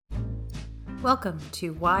Welcome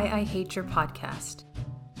to Why I Hate Your Podcast.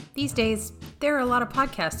 These days, there are a lot of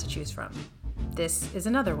podcasts to choose from. This is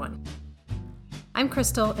another one. I'm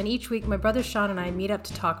Crystal, and each week my brother Sean and I meet up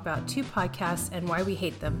to talk about two podcasts and why we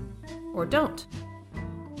hate them, or don't.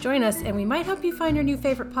 Join us and we might help you find your new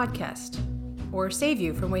favorite podcast, or save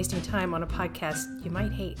you from wasting time on a podcast you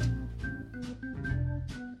might hate.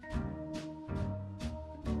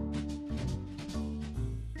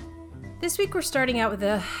 This week we're starting out with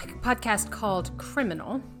a podcast called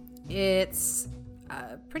Criminal. It's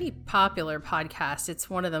a pretty popular podcast. It's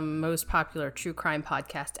one of the most popular true crime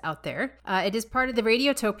podcasts out there. It is part of the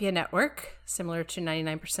Radiotopia network, similar to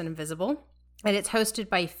 99% Invisible, and it's hosted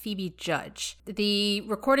by Phoebe Judge. The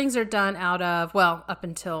recordings are done out of, well, up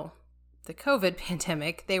until the COVID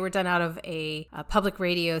pandemic, they were done out of a public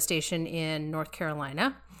radio station in North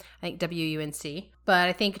Carolina, I think WUNC. But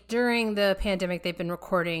I think during the pandemic, they've been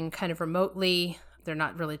recording kind of remotely. They're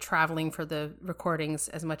not really traveling for the recordings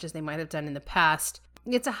as much as they might have done in the past.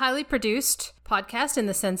 It's a highly produced podcast in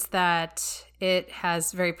the sense that it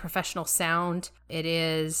has very professional sound. It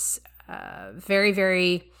is very,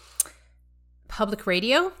 very public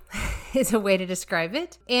radio is a way to describe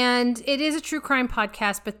it. And it is a true crime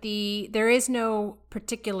podcast, but there is no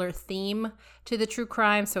particular theme to the true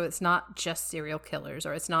crime. So it's not just serial killers,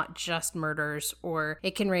 or it's not just murders, or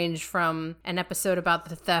it can range from an episode about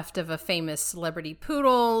the theft of a famous celebrity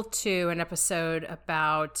poodle to an episode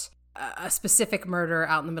about a specific murder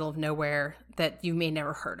out in the middle of nowhere that you may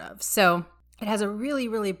never heard of. So it has a really,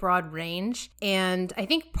 really broad range. And I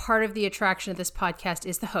think part of the attraction of this podcast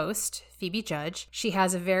is the host, Phoebe Judge. She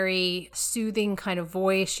has a very soothing kind of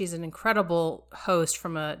voice. She's an incredible host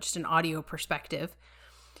from just an audio perspective.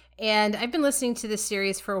 And I've been listening to this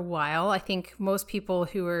series for a while. I think most people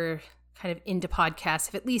who are kind of into podcasts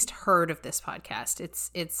have at least heard of this podcast.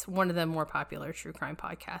 It's one of the more popular true crime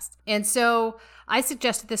podcasts. And so I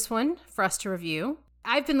suggested this one for us to review.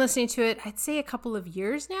 I've been listening to it, I'd say a couple of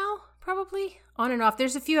years now. Probably on and off.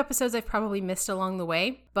 There's a few episodes I've probably missed along the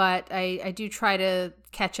way, but I do try to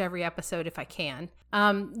catch every episode if I can.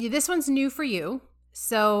 This one's new for you.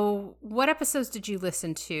 So what episodes did you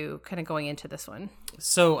listen to kind of going into this one?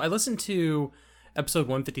 So I listened to episode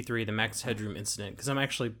 153, the Max Headroom incident, because I'm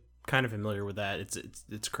actually kind of familiar with that. It's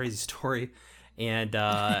a crazy story. And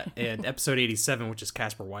episode 87, which is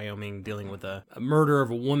Casper, Wyoming, dealing with a murder of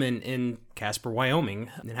a woman in Casper, Wyoming,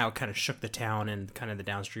 and how it kind of shook the town and kind of the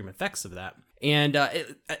downstream effects of that. And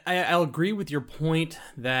I'll agree with your point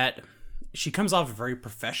that she comes off very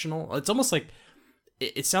professional. It's almost like,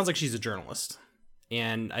 it sounds like she's a journalist.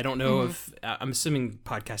 And I don't know if, I'm assuming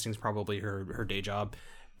podcasting is probably her day job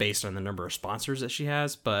based on the number of sponsors that she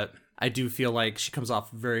has, but I do feel like she comes off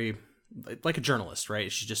very like a journalist,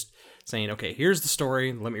 right? She's just saying, okay, here's the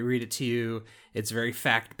story. Let me read it to you. It's very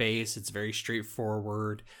fact-based. It's very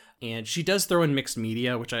straightforward. And she does throw in mixed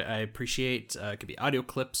media, which I appreciate. It could be audio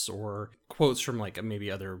clips or quotes from like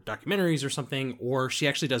maybe other documentaries or something, or she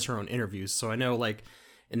actually does her own interviews. So I know like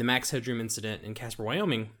in the Max Headroom incident in Casper,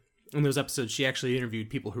 Wyoming, in those episodes, she actually interviewed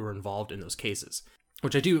people who were involved in those cases,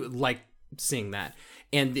 which I do like seeing that.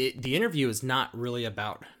 And the interview is not really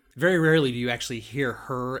about... Very rarely do you actually hear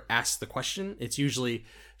her ask the question. It's usually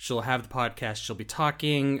she'll have the podcast, she'll be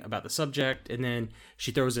talking about the subject, and then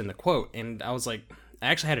she throws in the quote. And I was like, I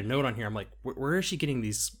actually had a note on here. I'm like, where is she getting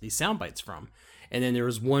these sound bites from? And then there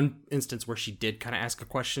was one instance where she did kind of ask a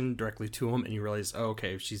question directly to him, and you realize, oh,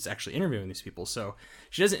 okay, she's actually interviewing these people. So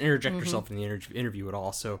she doesn't interject herself in the interview at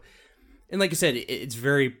all. So, and like I said, it's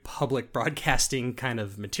very public broadcasting kind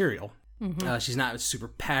of material. She's not super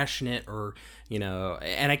passionate or,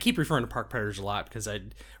 and I keep referring to Park Predators a lot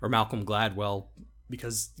or Malcolm Gladwell,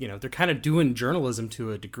 because, they're kind of doing journalism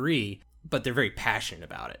to a degree, but they're very passionate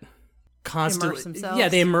about it. Constantly. Immerse themselves. Yeah,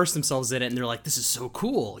 they immerse themselves in it and they're like, this is so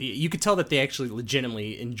cool. You could tell that they actually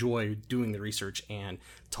legitimately enjoy doing the research and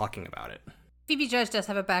talking about it. Phoebe Judge does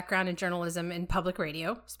have a background in journalism and public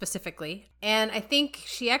radio, specifically. And I think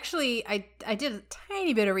she actually, I did a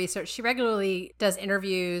tiny bit of research. She regularly does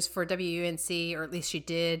interviews for WUNC, or at least she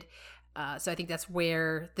did. So I think that's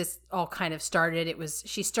where this all kind of started.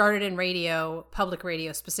 She started in radio, public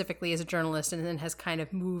radio specifically as a journalist, and then has kind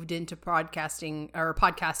of moved into podcasting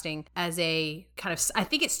as a kind of, I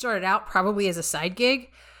think it started out probably as a side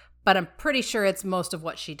gig, but I'm pretty sure it's most of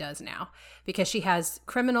what she does now, because she has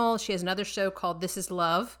Criminal. She has another show called This Is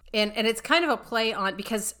Love. And it's kind of a play on,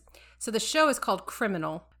 because, so the show is called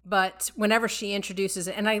Criminal, but whenever she introduces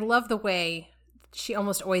it, and I love the way she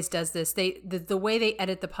almost always does this, the way they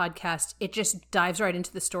edit the podcast, it just dives right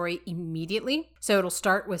into the story immediately. So it'll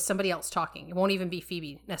start with somebody else talking. It won't even be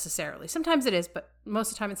Phoebe necessarily. Sometimes it is, but most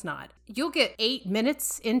of the time it's not. You'll get 8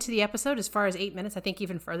 minutes into the episode, as far as 8 minutes, I think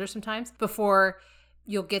even further sometimes, before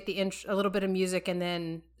you'll get a little bit of music, and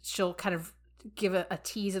then she'll kind of give a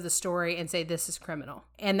tease of the story and say, this is criminal.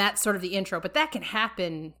 And that's sort of the intro, but that can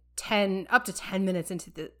happen up to 10 minutes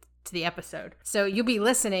into the episode. So you'll be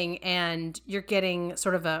listening and you're getting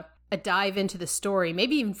sort of a dive into the story,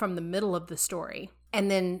 maybe even from the middle of the story. And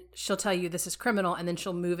then she'll tell you this is criminal, and then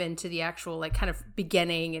she'll move into the actual like kind of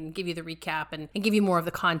beginning and give you the recap and give you more of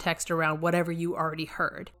the context around whatever you already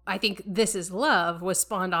heard. I think This Is Love was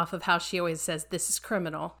spawned off of how she always says this is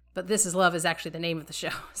criminal, but This Is Love is actually the name of the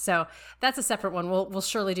show. So that's a separate one. We'll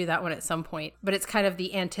surely do that one at some point. But it's kind of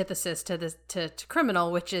the antithesis to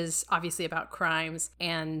Criminal, which is obviously about crimes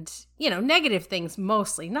and, negative things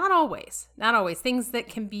mostly. Not always. Not always. Things that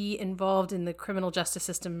can be involved in the criminal justice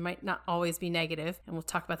system might not always be negative. And we'll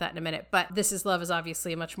talk about that in a minute. But This Is Love is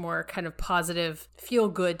obviously a much more kind of positive,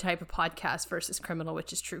 feel-good type of podcast versus Criminal,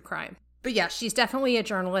 which is true crime. But yeah, she's definitely a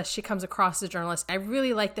journalist. She comes across as a journalist. I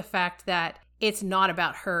really like the fact that it's not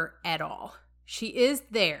about her at all. She is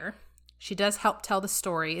there. She does help tell the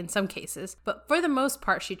story in some cases, but for the most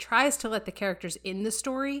part, she tries to let the characters in the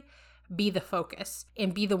story be the focus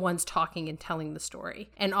and be the ones talking and telling the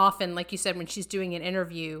story. And often, like you said, when she's doing an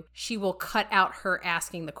interview, she will cut out her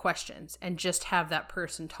asking the questions and just have that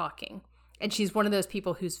person talking. And she's one of those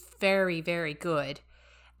people who's very, very good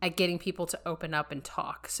at getting people to open up and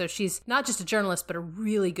talk. So she's not just a journalist, but a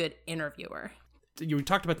really good interviewer. You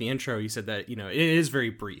talked about the intro. You said that, it is very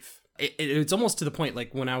brief. It's almost to the point,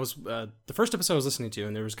 like when I was, the first episode I was listening to,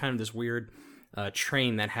 and there was kind of this weird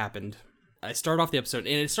train that happened. I start off the episode,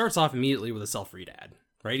 and it starts off immediately with a self-read ad,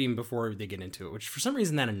 right? Even before they get into it, which for some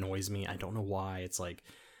reason that annoys me. I don't know why. It's like,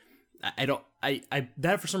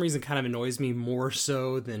 that for some reason kind of annoys me more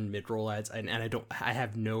so than mid-roll ads, and I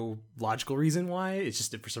have no logical reason why. It's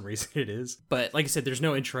just that for some reason it is. But like I said, there's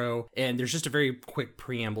no intro, and there's just a very quick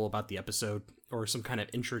preamble about the episode or some kind of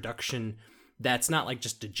introduction that's not like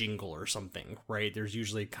just a jingle or something, right? There's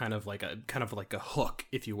usually kind of like a hook,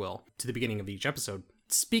 if you will, to the beginning of each episode.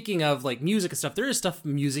 Speaking of like music and stuff, there is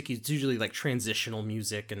music. It's usually like transitional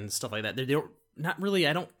music and stuff like that. They don't. Not really.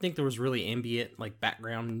 I don't think there was really ambient like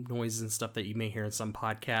background noise and stuff that you may hear in some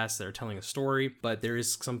podcasts that are telling a story, but there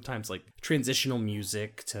is sometimes like transitional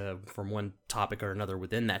music from one topic or another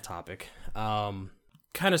within that topic. Kind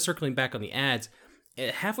of circling back on the ads,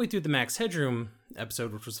 halfway through the Max Headroom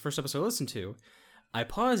episode, which was the first episode I listened to, I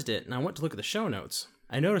paused it and I went to look at the show notes.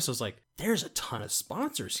 I noticed I was like, there's a ton of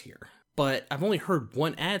sponsors here, but I've only heard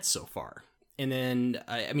one ad so far. And then,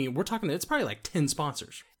 we're talking, it's probably like 10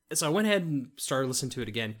 sponsors. So I went ahead and started listening to it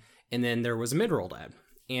again, and then there was a mid-roll ad,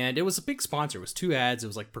 and it was a big sponsor. It was 2 ads. It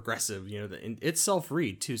was like Progressive, and it's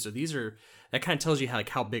self-read too. So that kind of tells you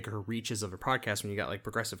how big her reach is of a podcast when you got like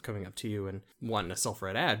Progressive coming up to you and wanting a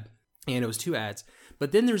self-read ad. And it was 2 ads,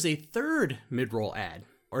 but then there's a third mid-roll ad,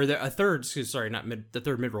 or the third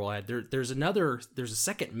mid-roll ad. There's a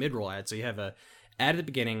second mid-roll ad. So you have a ad at the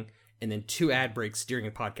beginning, and then 2 ad breaks during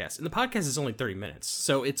a podcast. And the podcast is only 30 minutes.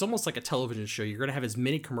 So it's almost like a television show. You're going to have as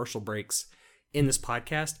many commercial breaks in this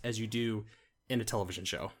podcast as you do in a television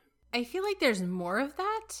show. I feel like there's more of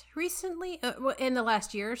that recently, in the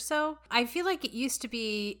last year or so. I feel like it used to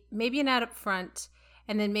be maybe an ad up front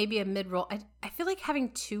and then maybe a mid-roll. I feel like having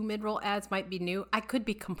 2 mid-roll ads might be new. I could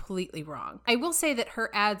be completely wrong. I will say that her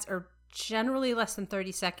ads are generally less than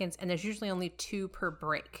 30 seconds, and there's usually only 2 per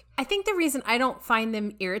break. I think the reason I don't find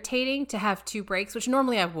them irritating to have 2 breaks, which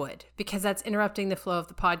normally I would, because that's interrupting the flow of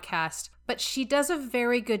the podcast, but she does a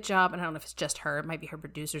very good job, and I don't know if it's just her, it might be her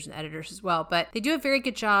producers and editors as well, but they do a very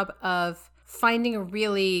good job of finding a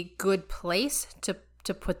really good place to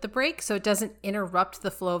put the break so it doesn't interrupt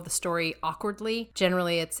the flow of the story awkwardly.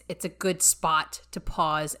 Generally, it's a good spot to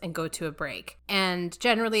pause and go to a break. And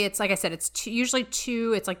generally, it's like I said, it's usually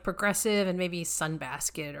 2. It's like Progressive and maybe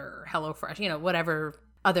Sunbasket or HelloFresh, whatever.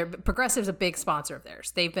 Progressive's a big sponsor of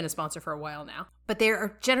theirs. They've been a sponsor for a while now. But they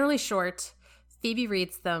are generally short. Phoebe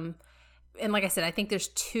reads them. And like I said, I think there's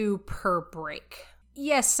 2 per break.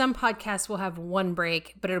 Yes, some podcasts will have 1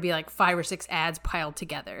 break, but it'll be like 5 or 6 ads piled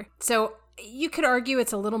together. So you could argue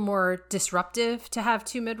it's a little more disruptive to have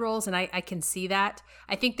 2 mid-rolls, and I can see that.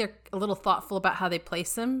 I think they're a little thoughtful about how they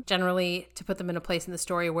place them, generally to put them in a place in the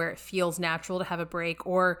story where it feels natural to have a break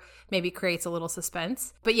or maybe creates a little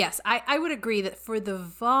suspense. But yes, I would agree that for the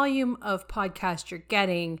volume of podcast you're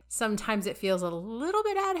getting, sometimes it feels a little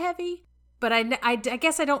bit ad heavy, but I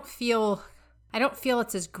guess I don't feel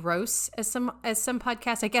it's as gross as some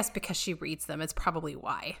podcasts. I guess because she reads them, it's probably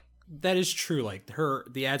why. That is true. Like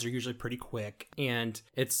the ads are usually pretty quick, and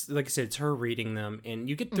it's like I said, it's her reading them, and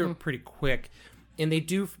you get through it pretty quick. And they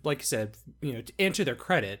do, like you said, and to their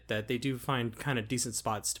credit, that they do find kind of decent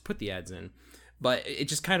spots to put the ads in. But it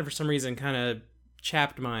just kind of, for some reason, kind of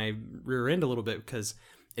chapped my rear end a little bit because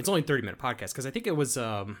it's only a 30-minute podcast. Because I think it was,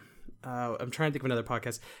 I'm trying to think of another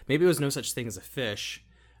podcast. Maybe it was No Such Thing as a Fish,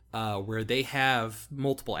 where they have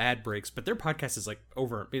multiple ad breaks, but their podcast is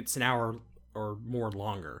it's an hour or more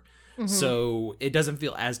longer. Mm-hmm. So it doesn't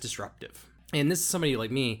feel as disruptive. And this is somebody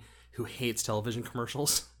like me who hates television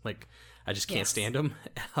commercials. I just can't stand them.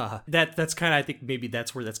 That's kind of, I think maybe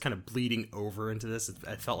that's where that's kind of bleeding over into this.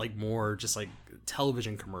 I felt like more just like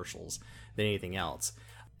television commercials than anything else.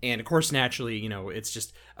 And of course, naturally, it's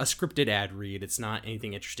just a scripted ad read. It's not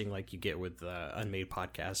anything interesting like you get with Unmade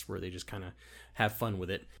podcasts where they just kind of have fun with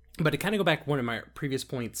it. But to kind of go back to one of my previous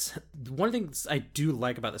points, one of the things I do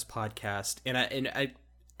like about this podcast, and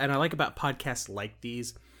I like about podcasts like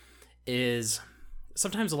these, is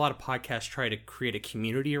sometimes a lot of podcasts try to create a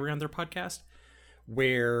community around their podcast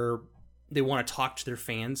where they want to talk to their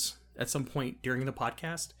fans at some point during the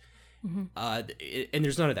podcast. Mm-hmm. And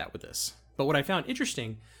there's none of that with this. But what I found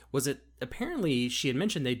interesting was that apparently she had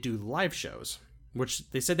mentioned they do live shows, which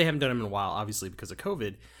they said they haven't done them in a while, obviously because of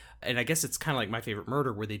COVID. And I guess it's kind of like My Favorite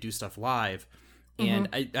Murder where they do stuff live. And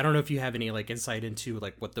I don't know if you have any insight into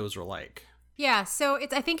what those are like. Yeah, so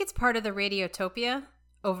I think it's part of the Radiotopia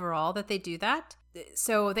overall that they do that.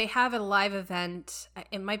 So they have a live event.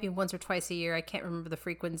 It might be once or twice a year. I can't remember the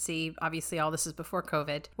frequency. Obviously, all this is before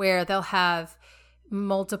COVID, where they'll have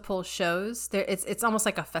multiple shows. It's almost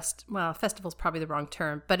like a festival is probably the wrong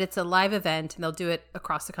term, but it's a live event, and they'll do it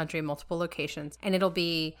across the country in multiple locations. And it'll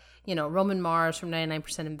be, Roman Mars from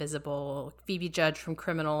 99% Invisible, Phoebe Judge from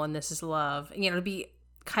Criminal and This Is Love. It'll be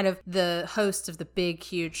kind of the hosts of the big,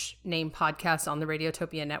 huge name podcasts on the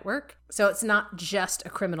Radiotopia network. So it's not just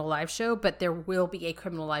a criminal live show, but there will be a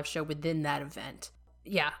criminal live show within that event.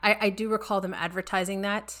 Yeah, I do recall them advertising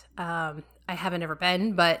that. I haven't ever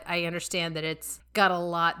been, but I understand that it's got a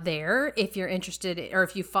lot there if you're interested, or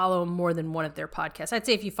if you follow more than one of their podcasts. I'd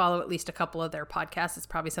say if you follow at least a couple of their podcasts, it's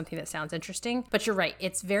probably something that sounds interesting. But you're right,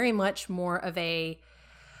 it's very much more of I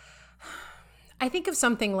think of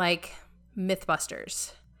something like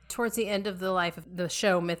Mythbusters. Towards the end of the life of the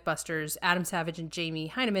show Mythbusters, Adam Savage and Jamie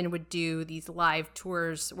Heineman would do these live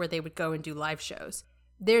tours where they would go and do live shows.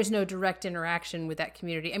 There's no direct interaction with that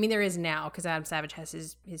community. I mean, there is now because Adam Savage has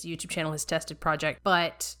his YouTube channel, his Tested Project,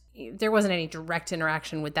 but there wasn't any direct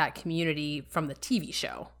interaction with that community from the TV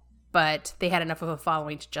show. But they had enough of a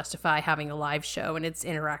following to justify having a live show, and it's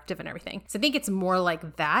interactive and everything. So I think it's more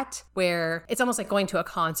like that, where it's almost like going to a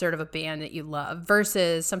concert of a band that you love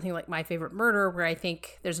versus something like My Favorite Murder, where I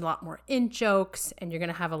think there's a lot more in-jokes and you're going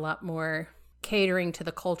to have a lot more catering to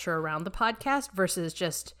the culture around the podcast versus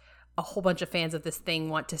just a whole bunch of fans of this thing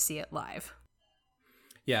want to see it live.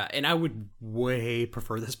 Yeah, and I would way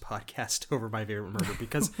prefer this podcast over My Favorite Murder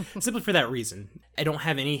because simply for that reason. I don't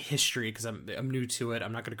have any history because I'm new to it.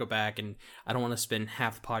 I'm not going to go back, and I don't want to spend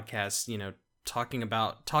half the podcast,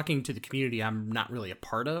 talking to the community I'm not really a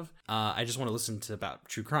part of. I just want to listen to about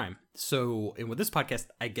true crime. So, and with this podcast,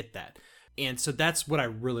 I get that. And so that's what I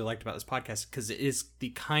really liked about this podcast because it is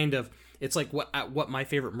it's like what My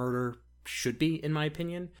Favorite Murder should be, in my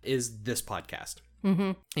opinion, is this podcast.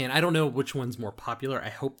 Mm-hmm. And I don't know which one's more popular. I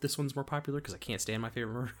hope this one's more popular because I can't stand My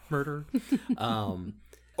Favorite Murder.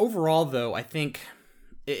 Overall, though, I think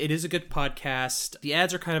it is a good podcast. The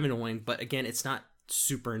ads are kind of annoying, but again, it's not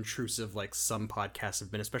super intrusive like some podcasts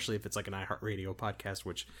have been, especially if it's like an iHeartRadio podcast,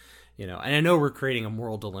 which, and I know we're creating a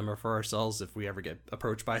moral dilemma for ourselves if we ever get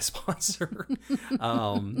approached by a sponsor,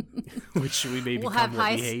 which we may become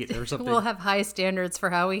what we hate or something. We'll have high standards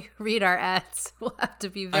for how we read our ads. We'll have to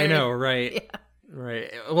be very... I know, right? Yeah.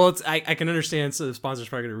 Right. Well, I can understand. So the sponsors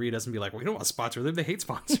probably going to read us and be like, "Well, we don't want to sponsor them. They hate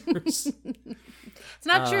sponsors." It's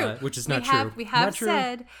not true. Which is not true. We have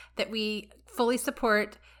said that we fully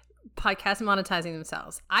support podcasts monetizing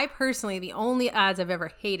themselves. I personally, the only ads I've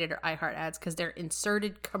ever hated are iHeart ads because they're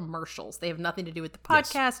inserted commercials. They have nothing to do with the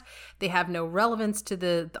podcast. Yes. They have no relevance to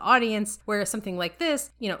the audience. Whereas something like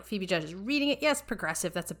this, Phoebe Judge is reading it. Yes,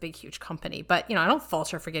 Progressive, that's a big, huge company. But, I don't fault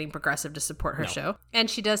her for getting Progressive to support her show. And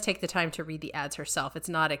she does take the time to read the ads herself. It's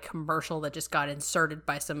not a commercial that just got inserted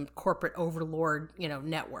by some corporate overlord,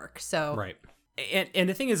 network. So right. And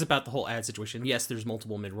the thing is about the whole ad situation, yes, there's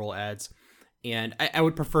multiple mid-roll ads. And I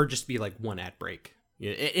would prefer just to be like one ad break.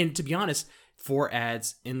 And to be honest, 4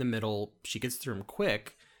 ads in the middle, she gets through them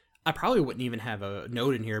quick. I probably wouldn't even have a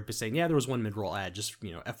note in here saying, yeah, there was one mid-roll ad, just,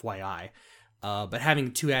 FYI. But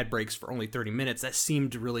having 2 ad breaks for only 30 minutes, that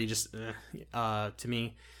seemed really just to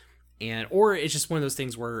me. Or it's just one of those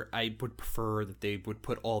things where I would prefer that they would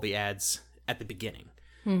put all the ads at the beginning.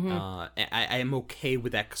 I am okay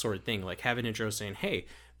with that sort of thing. Like have an intro saying, hey,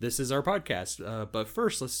 this is our podcast. But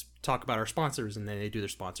first let's talk about our sponsors, and then they do their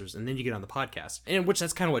sponsors, and then you get on the podcast. And which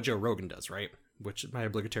that's kind of what Joe Rogan does, right? Which is my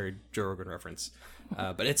obligatory Joe Rogan reference.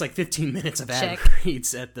 But it's like 15 minutes of ad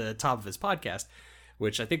reads at the top of his podcast,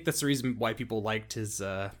 which I think that's the reason why people liked his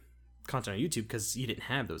content on YouTube, because he didn't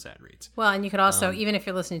have those ad reads. Well, and you could also, even if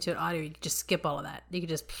you're listening to an audio, you could just skip all of that. You could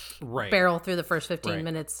just barrel through the first 15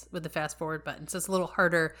 minutes with the fast forward button. So it's a little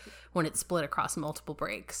harder when it's split across multiple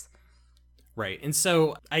breaks. Right. And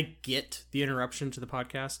so I get the interruption to the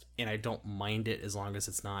podcast, and I don't mind it as long as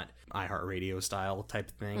it's not iHeartRadio style type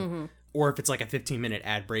of thing. Or if it's like a 15-minute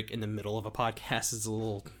ad break in the middle of a podcast, that's a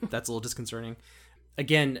little disconcerting.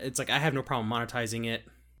 Again, it's like I have no problem monetizing it.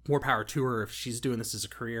 More power to her if she's doing this as a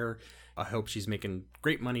career. I hope she's making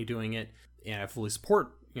great money doing it, and I fully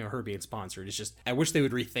support her being sponsored. It's just I wish they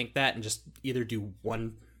would rethink that and just either do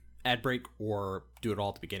one ad break or do it all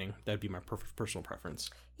at the beginning. That'd be my personal preference.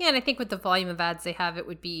 Yeah, and I think with the volume of ads they have, it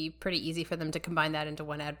would be pretty easy for them to combine that into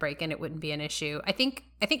one ad break, and it wouldn't be an issue. I think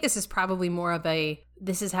this is probably more of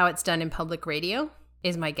this is how it's done in public radio,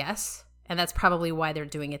 is my guess. And that's probably why they're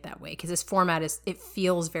doing it that way, because this format it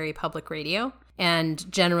feels very public radio.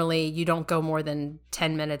 And generally, you don't go more than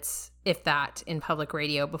 10 minutes, if that, in public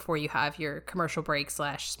radio before you have your commercial break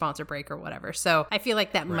 / sponsor break or whatever. So I feel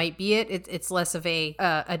like that might be it. It's less of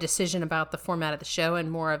a decision about the format of the show and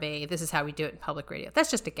more of this is how we do it in public radio. That's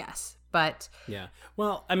just a guess. But yeah,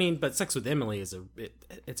 well, I mean, but Sex with Emily is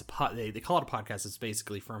it's a they call it a podcast. It's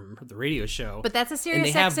basically from the radio show. But that's a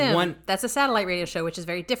Sirius XM. That's a satellite radio show, which is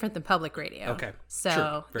very different than public radio. Okay,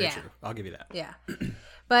 so true. Very true. I'll give you that. Yeah,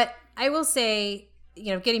 but I will say,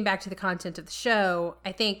 getting back to the content of the show,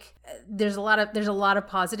 I think there's a lot of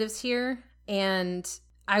positives here, and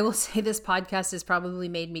I will say this podcast has probably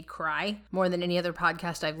made me cry more than any other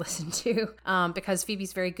podcast I've listened to, because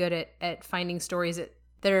Phoebe's very good at finding stories that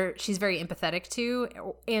she's very empathetic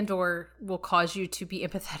to, and or will cause you to be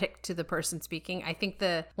empathetic to the person speaking. I think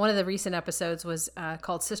one of the recent episodes was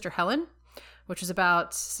called Sister Helen, which was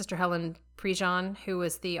about Sister Helen Prejean, who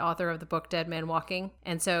was the author of the book Dead Man Walking.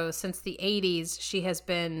 And so since the 80s, she has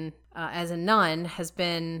been, as a nun, has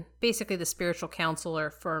been basically the spiritual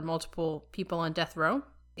counselor for multiple people on death row,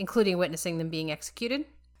 including witnessing them being executed.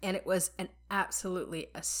 And it was an absolutely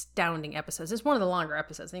astounding episode. It's one of the longer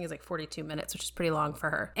episodes. I think it's like 42 minutes, which is pretty long for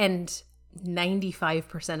her. And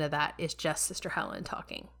 95% of that is just Sister Helen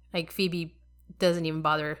talking. Like Phoebe doesn't even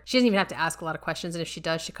bother. She doesn't even have to ask a lot of questions. And if she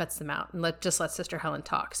does, she cuts them out and let Sister Helen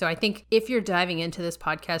talk. So I think if you're diving into this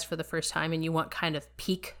podcast for the first time and you want kind of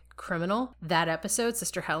peak criminal, that episode,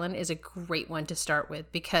 Sister Helen, is a great one to start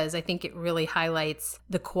with, because I think it really highlights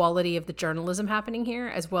the quality of the journalism happening here,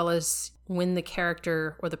 as well as when the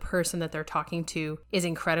character or the person that they're talking to is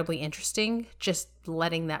incredibly interesting, just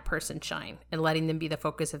letting that person shine and letting them be the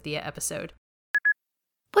focus of the episode.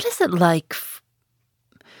 What is it like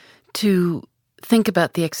to think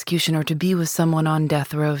about the execution or to be with someone on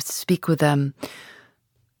death row, speak with them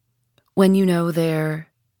when you know they're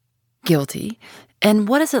guilty? And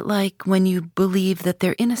what is it like when you believe that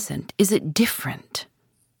they're innocent? Is it different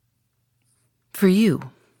for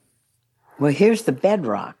you? Well, here's the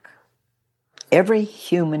bedrock. Every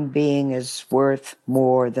human being is worth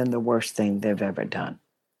more than the worst thing they've ever done.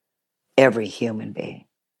 Every human being.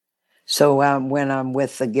 So when I'm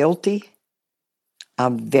with the guilty,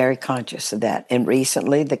 I'm very conscious of that. And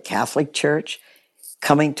recently, the Catholic Church,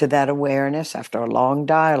 coming to that awareness after a long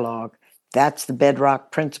dialogue, that's the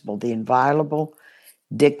bedrock principle, the inviolable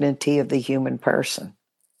dignity of the human person.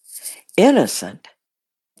 Innocent,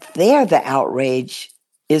 there the outrage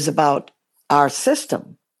is about our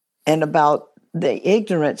system and about the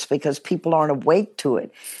ignorance, because people aren't awake to it,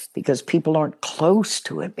 because people aren't close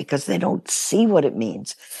to it, because they don't see what it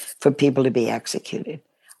means for people to be executed.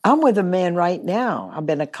 I'm with a man right now. I've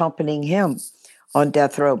been accompanying him on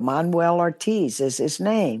death row. Manuel Ortiz is his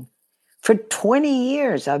name. For 20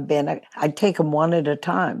 years, I take him one at a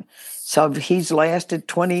time. So he's lasted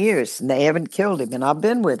 20 years, and they haven't killed him, and I've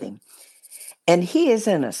been with him. And he is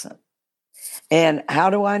innocent. And how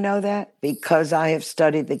do I know that? Because I have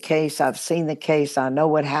studied the case. I've seen the case. I know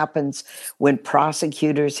what happens when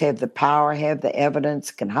prosecutors have the power, have the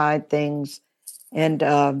evidence, can hide things.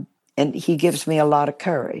 And he gives me a lot of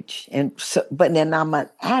courage. But then I'm an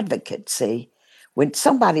advocate, see? When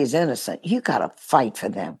somebody's innocent, you got to fight for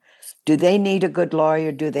them. Do they need a good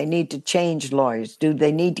lawyer? Do they need to change lawyers? Do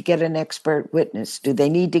they need to get an expert witness? Do they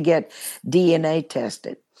need to get DNA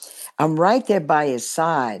tested? I'm right there by his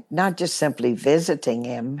side, not just simply visiting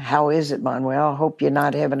him. How is it, Manuel? I hope you're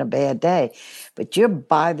not having a bad day. But you're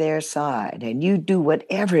by their side, and you do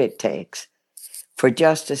whatever it takes for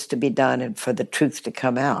justice to be done and for the truth to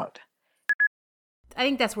come out. I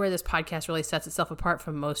think that's where this podcast really sets itself apart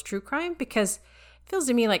from most true crime, because it feels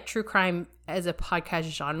to me like true crime as a podcast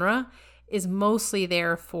genre is mostly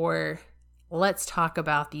there for, let's talk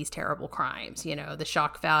about these terrible crimes, you know, the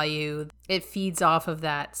shock value. It feeds off of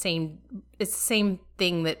that it's the same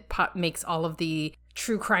thing that makes all of the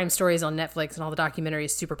true crime stories on Netflix and all the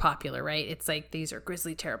documentaries super popular, right? It's like, these are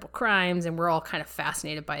grisly, terrible crimes, and we're all kind of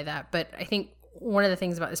fascinated by that. But I think one of the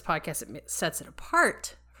things about this podcast that sets it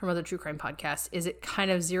apart from other true crime podcasts is it kind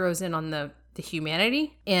of zeroes in on the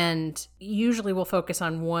humanity, and usually we'll focus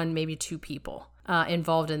on one, maybe two people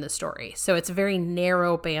involved in the story. So it's a very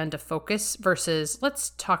narrow band of focus versus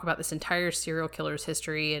let's talk about this entire serial killer's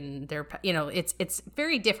history and their, you know, it's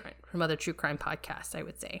very different from other true crime podcasts, I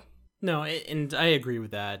would say. No, and I agree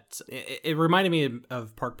with that. It reminded me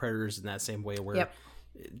of Park Predators in that same way, where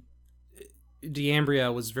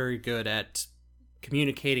D'Ambria was very good at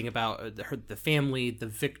communicating about the family, the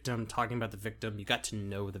victim, talking about the victim. You got to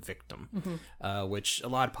know the victim, which a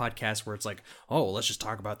lot of podcasts where it's like, oh, let's just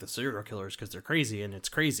talk about the serial killers because they're crazy, and it's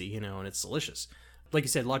crazy, you know, and it's delicious. Like you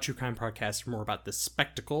said, a lot of true crime podcasts are more about the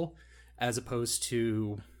spectacle as opposed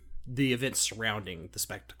to the events surrounding the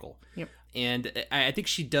spectacle. Yep. And I think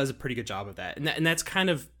she does a pretty good job of that. And that's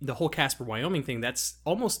kind of the whole Casper, Wyoming thing. That's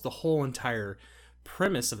almost the whole entire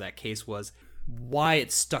premise of that case, was why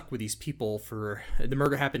it stuck with these people. For the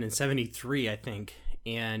murder happened in 1973, I think,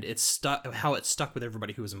 and how it stuck with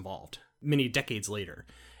everybody who was involved many decades later.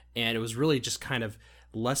 And it was really just kind of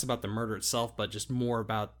less about the murder itself, but just more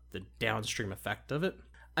about the downstream effect of it.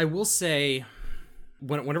 I will say,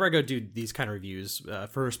 whenever I go do these kind of reviews,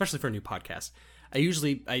 especially for a new podcast,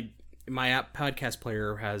 my app podcast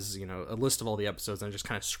player has, you know, a list of all the episodes, and I just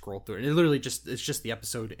kind of scroll through it. And it literally it's just the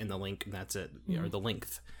episode and the link, and that's it, or the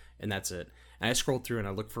length, and that's it. And I scroll through and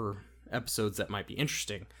I look for episodes that might be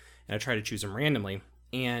interesting, and I try to choose them randomly.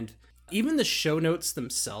 And even the show notes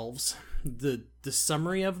themselves, the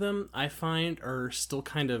summary of them, I find are still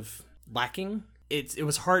kind of lacking. It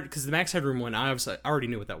was hard because the Max Headroom one, I already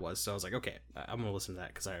knew what that was, so I was like, okay, I'm gonna listen to that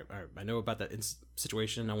because I know about that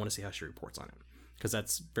situation. And I want to see how she reports on it, because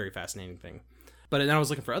that's a very fascinating thing. But then I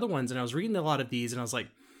was looking for other ones, and I was reading a lot of these, and I was like,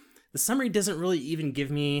 the summary doesn't really even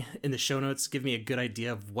give me, in the show notes, give me a good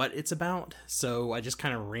idea of what it's about. So I just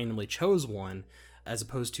kind of randomly chose one, as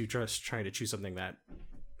opposed to just trying to choose something that,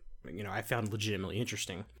 you know, I found legitimately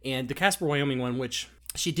interesting. And the Casper, Wyoming one, which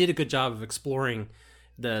she did a good job of exploring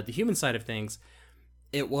the human side of things,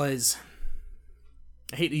 it was,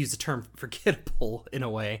 I hate to use the term forgettable in a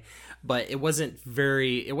way, but it wasn't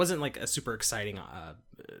like a super exciting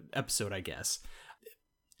episode, I guess.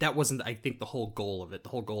 That wasn't, I think, the whole goal of it. The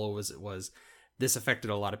whole goal was this affected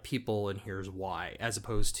a lot of people, and here's why, as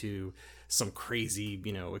opposed to some crazy,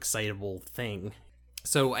 you know, excitable thing.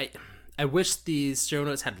 So I wish these show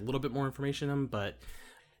notes had a little bit more information in them, but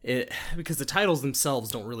because the titles themselves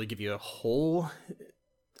don't really give you a whole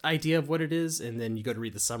idea of what it is, and then you go to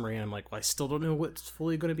read the summary, and I'm like, well, I still don't know what it's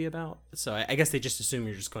fully going to be about. So I guess they just assume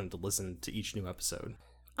you're just going to listen to each new episode.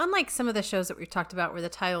 Unlike some of the shows that we've talked about where the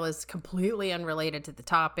title is completely unrelated to the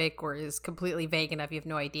topic or is completely vague enough you have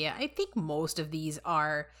no idea, I think most of these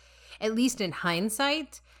are, at least in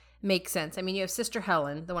hindsight, make sense. I mean, you have Sister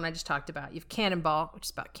Helen, the one I just talked about. You have Cannonball, which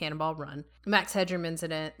is about Cannonball Run. Max Headroom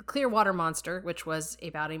Incident. Clearwater Monster, which was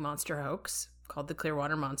about a monster hoax called the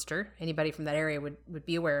Clearwater Monster. Anybody from that area would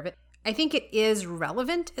be aware of it. I think it is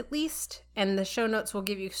relevant, at least, and the show notes will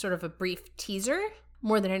give you sort of a brief teaser.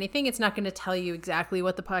 More than anything, it's not going to tell you exactly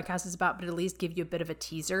what the podcast is about, but at least give you a bit of a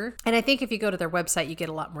teaser. And I think if you go to their website, you get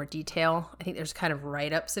a lot more detail. I think there's kind of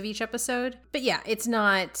write-ups of each episode. But yeah, it's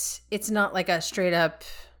not like a straight up,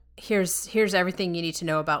 here's everything you need to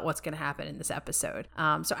know about what's going to happen in this episode.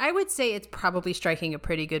 So I would say it's probably striking a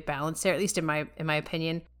pretty good balance there, at least in my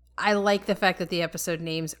opinion. I like the fact that the episode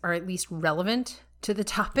names are at least relevant to the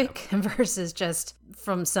topic versus just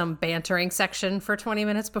from some bantering section for 20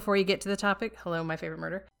 minutes before you get to the topic. Hello, My Favorite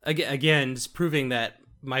Murder. Again, just proving that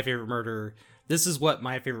My Favorite Murder, this is what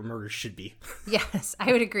My Favorite Murder should be. Yes,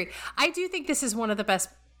 I would agree. I do think this is one of the best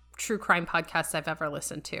true crime podcasts I've ever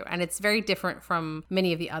listened to. And it's very different from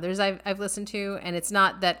many of the others I've listened to. And it's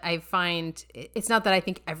not that I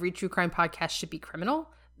think every true crime podcast should be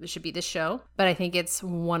criminal. It should be this show. But I think it's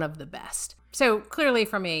one of the best. So clearly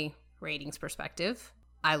from a ratings perspective,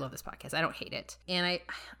 I love this podcast. I don't hate it. And I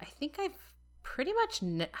think I've pretty much,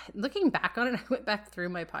 looking back on it, I went back through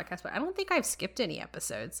my podcast, but I don't think I've skipped any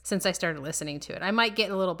episodes since I started listening to it. I might get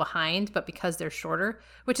a little behind, but because they're shorter,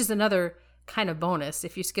 which is another kind of bonus,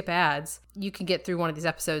 if you skip ads, you can get through one of these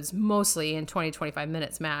episodes mostly in 20-25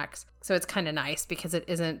 minutes max. So it's kind of nice because it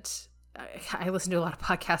isn't I listen to a lot of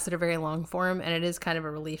podcasts that are very long form, and it is kind of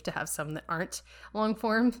a relief to have some that aren't long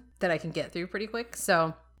form that I can get through pretty quick.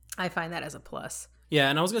 So I find that as a plus. Yeah,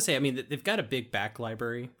 and I was going to say, I mean, they've got a big back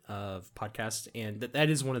library of podcasts, and that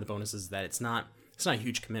is one of the bonuses, that it's not a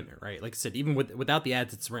huge commitment, right? Like I said, even without the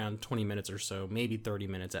ads, it's around 20 minutes or so, maybe 30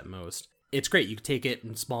 minutes at most. It's great. You can take it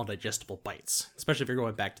in small digestible bites, especially if you're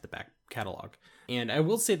going back to the back catalog. And I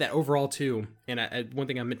will say that overall too, and one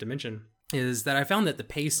thing I meant to mention is that I found that the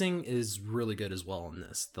pacing is really good as well in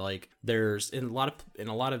this. Like there's in a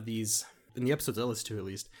lot of these, in the episodes I listen to at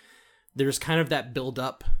least, there's kind of that build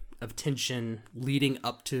up of tension leading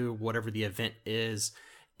up to whatever the event is,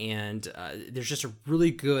 and there's just a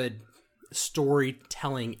really good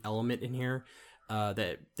storytelling element in here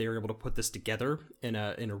that they were able to put this together in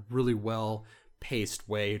a really well paced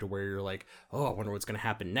way to where you're like, oh, I wonder what's going to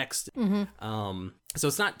happen next. So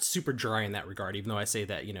it's not super dry in that regard, even though I say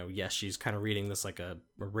that, yes, she's kind of reading this like a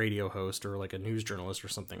radio host or like a news journalist or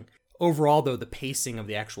something. Overall, though, the pacing of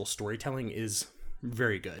the actual storytelling is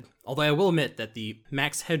very good. Although I will admit that the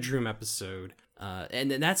Max Headroom episode,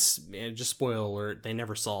 and that's, just spoiler alert, they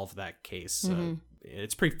never solved that case.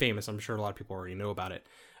 It's pretty famous. I'm sure a lot of people already know about it.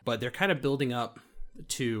 But they're kind of building up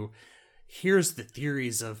to, here's the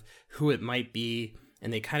theories of who it might be,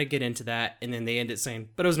 and they kind of get into that, and then they end it saying,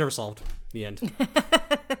 but it was never solved. The end.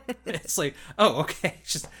 It's like, oh, okay.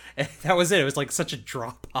 That was it. It was like such a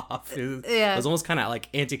drop off. It was almost kind of like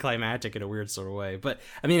anticlimactic in a weird sort of way. But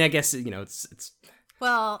I mean, I guess, it's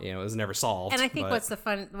well, it was never solved. And I think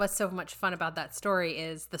what's so much fun about that story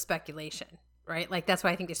is the speculation, right? Like, that's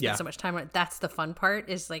why I think they spend so much time on it. That's the fun part,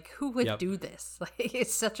 is like, who would do this? Like,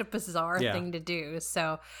 it's such a bizarre thing to do.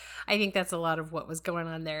 So I think that's a lot of what was going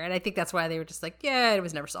on there. And I think that's why they were just like, yeah, it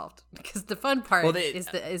was never solved, because the fun part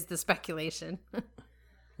is the speculation.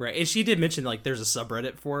 Right. And she did mention, like, there's a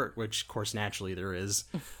subreddit for it, which, of course, naturally there is,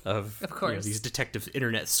 of course, these detective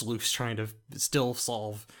internet sleuths trying to still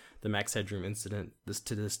solve the Max Headroom incident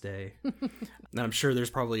to this day. And I'm sure there's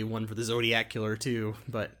probably one for the Zodiac Killer too,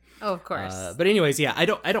 but of course. But anyways, yeah, I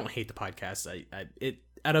don't hate the podcast. It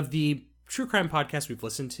out of the true crime podcasts we've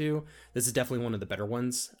listened to, this is definitely one of the better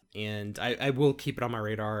ones, and I will keep it on my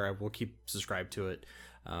radar. I will keep subscribed to it,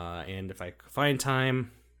 and if I find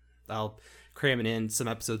time, I'll cram it in some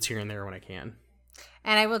episodes here and there when I can.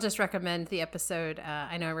 And I will just recommend the episode.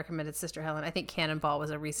 I know I recommended Sister Helen. I think Cannonball was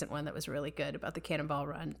a recent one that was really good, about the Cannonball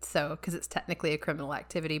Run. So, because it's technically a criminal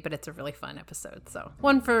activity, but it's a really fun episode. So,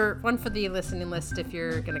 one for the listening list if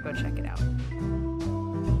you're going to go check it out.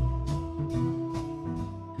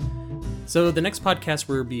 So the next podcast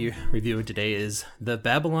we'll be reviewing today is The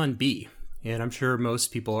Babylon Bee. And I'm sure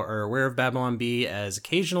most people are aware of Babylon Bee, as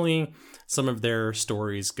occasionally some of their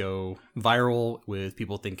stories go viral with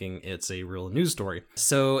people thinking it's a real news story.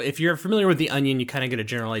 So if you're familiar with The Onion, you kind of get a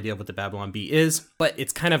general idea of what the Babylon Bee is, but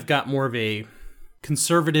it's kind of got more of a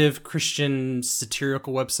conservative Christian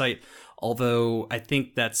satirical website, although I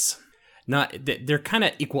think that's not, they're kind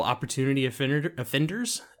of equal opportunity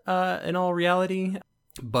offenders in all reality,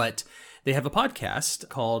 but they have a podcast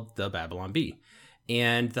called The Babylon Bee.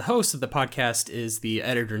 And the host of the podcast is the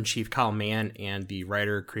editor-in-chief, Kyle Mann, and the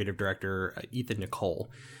writer, creative director, Ethan Nicolle.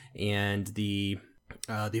 And the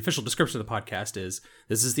official description of the podcast is,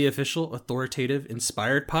 this is the official, authoritative,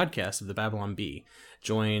 inspired podcast of the Babylon Bee.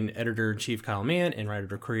 Join editor-in-chief Kyle Mann and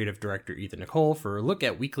writer-creative director Ethan Nicolle for a look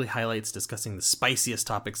at weekly highlights discussing the spiciest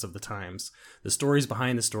topics of the times, the stories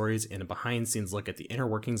behind the stories, and a behind-the-scenes look at the inner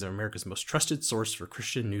workings of America's most trusted source for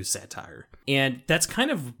Christian news satire. And that's kind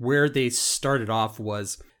of where they started off.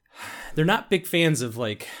 Was they're not big fans of,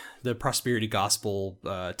 like, the prosperity gospel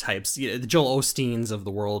types, the Joel Osteens of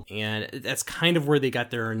the world, and that's kind of where they got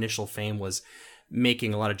their initial fame, was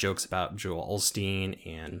making a lot of jokes about Joel Osteen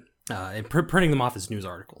and printing them off as news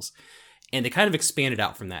articles. And they kind of expanded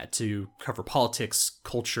out from that to cover politics,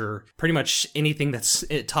 culture, pretty much anything that's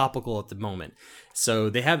topical at the moment. So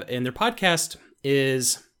they have, and their podcast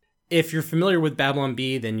is, if you're familiar with Babylon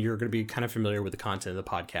Bee, then you're going to be kind of familiar with the content of the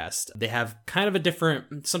podcast. They have kind of a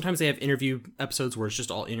different, sometimes they have interview episodes where it's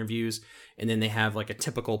just all interviews, and then they have like a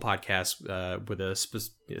typical podcast with a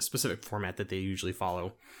specific format that they usually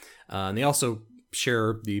follow. And they also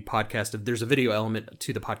share the podcast, there's a video element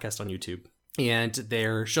to the podcast on YouTube, and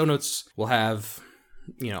their show notes will have,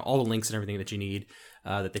 all the links and everything that you need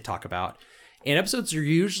that they talk about. And episodes are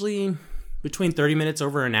usually between 30 minutes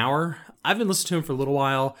over an hour. I've been listening to them for a little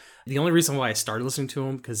while. The only reason why I started listening to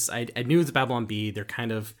them, because I knew the Babylon Bee, they're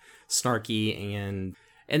kind of snarky and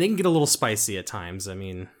they can get a little spicy at times. I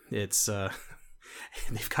mean, it's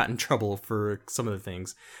they've gotten in trouble for some of the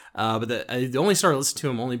things. But I only started listening to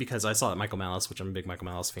them only because I saw that Michael Malice, which I'm a big Michael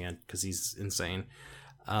Malice fan because he's insane.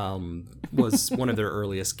 was one of their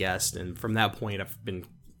earliest guests, and from that point I've been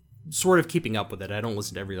sort of keeping up with it. I don't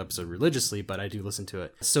listen to every episode religiously, but I do listen to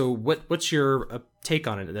it. So what's your take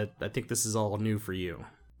on it? I think this is all new for you.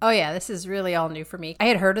 Oh yeah, this is really all new for me. I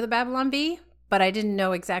had heard of the Babylon Bee, but I didn't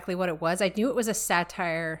know exactly what it was. I knew it was a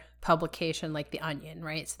satire publication like The Onion,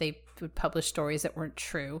 right? So they would publish stories that weren't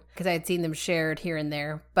true because I had seen them shared here and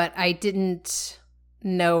there, but I didn't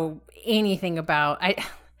know anything about...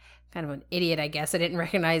 kind of an idiot, I guess. I didn't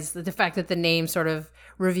recognize the fact that the name sort of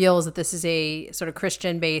reveals that this is a sort of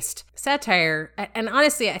Christian-based satire. And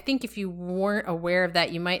honestly, I think if you weren't aware of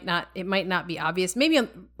that, it might not be obvious. Maybe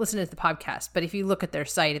listen to the podcast, but if you look at their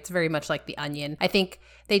site, it's very much like The Onion. I think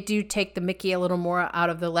they do take the Mickey a little more out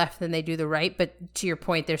of the left than they do the right, but to your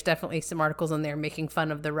point, there's definitely some articles in there making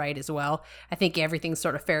fun of the right as well. I think everything's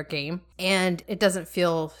sort of fair game, and it doesn't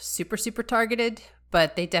feel super, super targeted,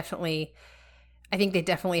 but I think they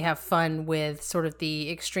definitely have fun with sort of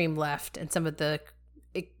the extreme left and some of the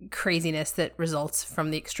craziness that results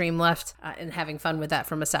from the extreme left and having fun with that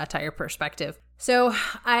from a satire perspective. So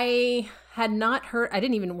I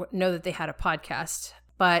didn't even know that they had a podcast,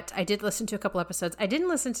 but I did listen to a couple episodes. I didn't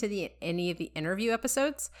listen to any of the interview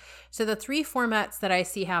episodes. So the 3 formats that I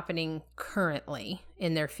see happening currently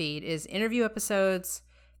in their feed is interview episodes.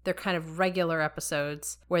 They're kind of regular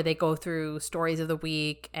episodes where they go through stories of the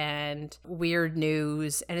week and weird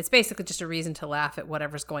news. And it's basically just a reason to laugh at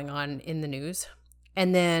whatever's going on in the news.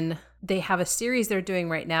 And then they have a series they're doing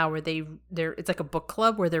right now where it's like a book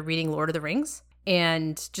club where they're reading Lord of the Rings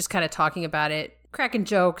and just kind of talking about it, cracking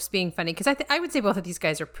jokes, being funny. Because I would say both of these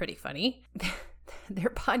guys are pretty funny. Their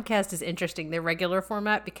podcast is interesting, their regular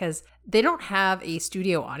format, because they don't have a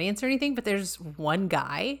studio audience or anything, but there's one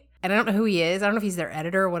guy. And I don't know who he is. I don't know if he's their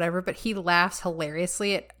editor or whatever, but he laughs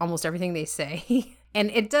hilariously at almost everything they say. And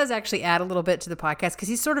it does actually add a little bit to the podcast because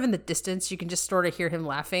he's sort of in the distance. You can just sort of hear him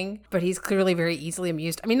laughing, but he's clearly very easily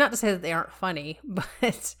amused. I mean, not to say that they aren't funny, but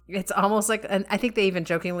it's almost like, and I think they even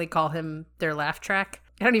jokingly call him their laugh track.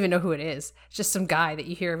 I don't even know who it is. It's just some guy that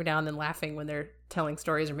you hear every now and then laughing when they're telling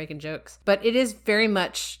stories or making jokes. But it is very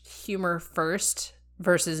much humor first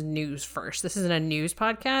versus news first. This isn't a news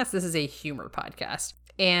podcast. This is a humor podcast.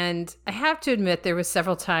 And I have to admit, there was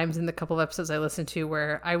several times in the couple of episodes I listened to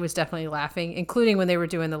where I was definitely laughing, including when they were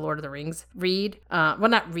doing the Lord of the Rings read. Well,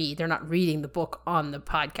 not read. They're not reading the book on the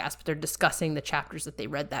podcast, but they're discussing the chapters that they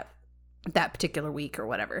read that particular week or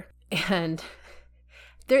whatever. And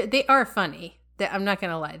they are funny. I'm not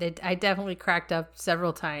going to lie. I definitely cracked up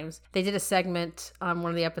several times. They did a segment on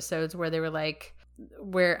one of the episodes where they were like, I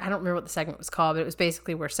don't remember what the segment was called, but it was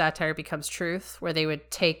basically where satire becomes truth, where they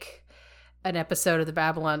would take an episode of the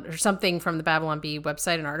Babylon or something from the Babylon Bee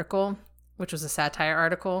website, an article, which was a satire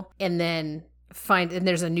article, and then and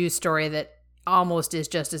there's a news story that almost is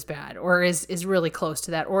just as bad or is really close to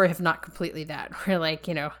that, or if not completely that, where like,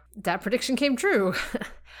 that prediction came true.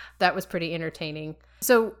 That was pretty entertaining.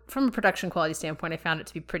 So from a production quality standpoint, I found it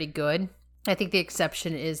to be pretty good. I think the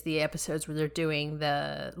exception is the episodes where they're doing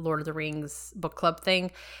the Lord of the Rings book club thing.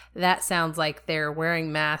 That sounds like they're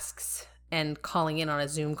wearing masks and calling in on a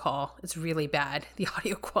Zoom call. It's really bad, the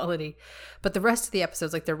audio quality. But the rest of the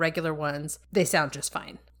episodes, like the regular ones, they sound just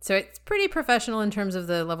fine. So it's pretty professional in terms of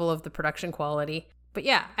the level of the production quality. But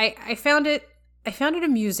yeah, I found it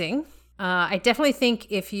amusing. I definitely think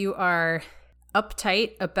if you are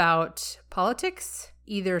uptight about politics,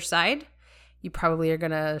 either side, you probably are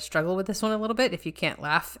going to struggle with this one a little bit if you can't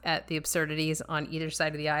laugh at the absurdities on either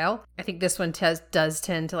side of the aisle. I think this one does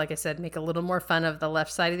tend to, like I said, make a little more fun of the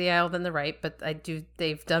left side of the aisle than the right, but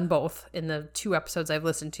they've done both in the 2 episodes I've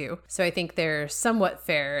listened to. So I think they're somewhat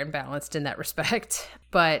fair and balanced in that respect,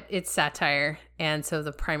 but it's satire, and so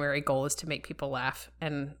the primary goal is to make people laugh,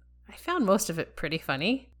 and I found most of it pretty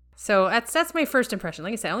funny. So that's my first impression.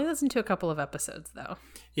 Like I said, I only listened to a couple of episodes, though.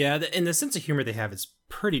 Yeah, and the sense of humor they have is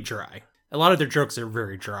pretty dry. A lot of their jokes are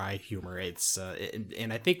very dry humor. It's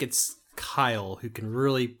and I think it's Kyle who can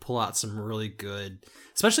really pull out some really good,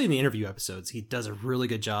 especially in the interview episodes. He does a really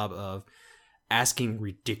good job of asking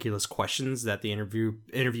ridiculous questions that the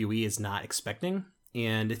interviewee is not expecting,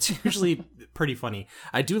 and it's usually pretty funny.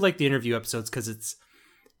 I do like the interview episodes because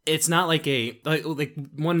it's not like like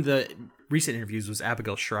one of the recent interviews was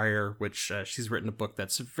Abigail Shrier, which she's written a book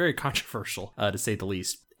that's very controversial, to say the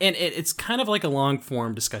least. And it's kind of like a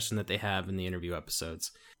long-form discussion that they have in the interview episodes.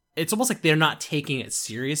 It's almost like they're not taking it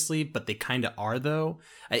seriously, but they kind of are, though.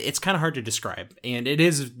 It's kind of hard to describe. And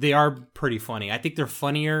they are pretty funny. I think they're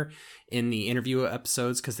funnier in the interview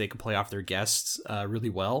episodes because they can play off their guests really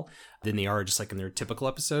well than they are just like in their typical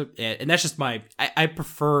episode. And that's just I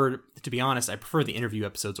prefer, to be honest, I prefer the interview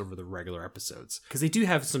episodes over the regular episodes because they do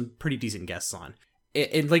have some pretty decent guests on.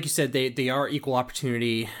 And like you said, they are equal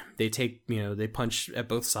opportunity. They take, they punch at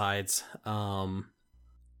both sides.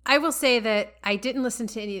 I will say that I didn't listen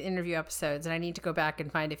to any interview episodes, and I need to go back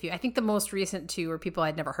and find a few. I think the most recent two were people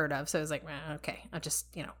I'd never heard of, so I was like, okay, I'll just,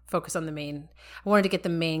 focus on the main. I wanted to get the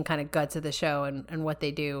main kind of guts of the show and what they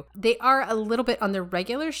do. They are a little bit on the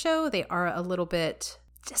regular show. They are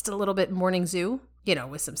just a little bit morning zoo,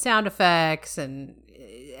 with some sound effects, and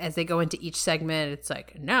as they go into each segment, it's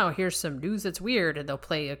like, now here's some news that's weird, and they'll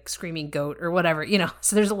play a screaming goat or whatever,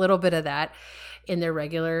 so there's a little bit of that in their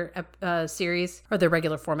regular series, or their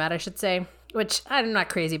regular format, I should say, which I'm not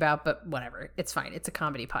crazy about, but whatever. It's fine. It's a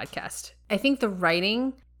comedy podcast. I think the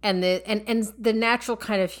writing and the natural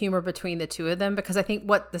kind of humor between the two of them, because I think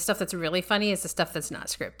the stuff that's really funny is the stuff that's not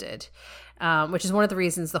scripted, which is one of the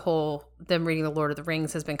reasons them reading The Lord of the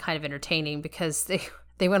Rings has been kind of entertaining, because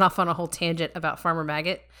they went off on a whole tangent about Farmer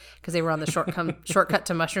Maggot because they were on the Shortcut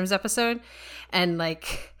to Mushrooms episode, and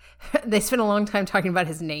they spent a long time talking about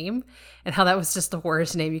his name and how that was just the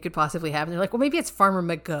worst name you could possibly have. And they're like, well, maybe it's Farmer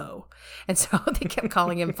McGo. And so they kept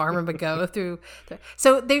calling him Farmer McGo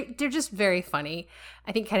so they're just very funny.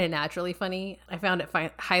 I think kind of naturally funny. I found it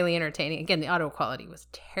highly entertaining. Again, the audio quality was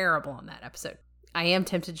terrible on that episode. I am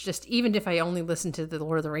tempted to just, even if I only listen to the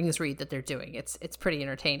Lord of the Rings read that they're doing, it's pretty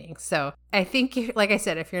entertaining. So I think, like I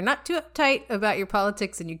said, if you're not too uptight about your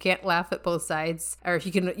politics and you can't laugh at both sides, or if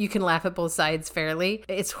you can laugh at both sides fairly,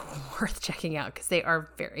 it's worth checking out because they are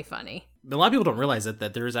very funny. A lot of people don't realize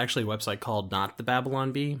that there is actually a website called Not the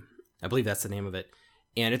Babylon Bee. I believe that's the name of it.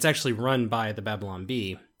 And it's actually run by the Babylon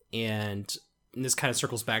Bee. And this kind of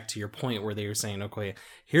circles back to your point where they were saying, okay,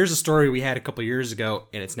 here's a story we had a couple years ago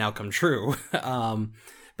and it's now come true.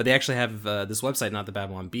 But they actually have this website, Not the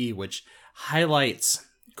Babylon Bee, which highlights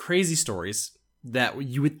crazy stories that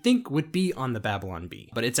you would think would be on the Babylon Bee,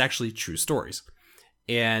 but it's actually true stories.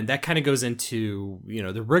 And that kind of goes into,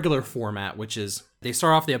 the regular format, which is they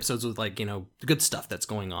start off the episodes with the good stuff that's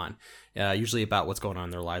going on, usually about what's going on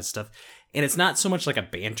in their lives and stuff. And it's not so much like a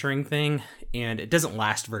bantering thing, and it doesn't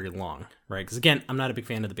last very long, right? Because again, I'm not a big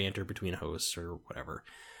fan of the banter between hosts or whatever.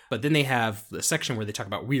 But then they have the section where they talk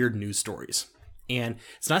about weird news stories. And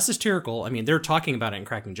it's not satirical. I mean, they're talking about it and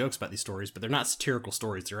cracking jokes about these stories, but they're not satirical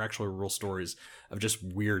stories. They're actually real stories of just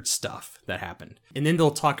weird stuff that happened. And then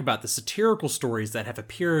they'll talk about the satirical stories that have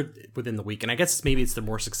appeared within the week. And I guess maybe it's the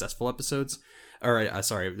more successful episodes, or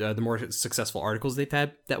the more successful articles they've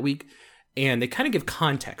had that week. And they kind of give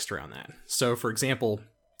context around that. So, for example,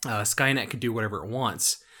 Skynet could do whatever it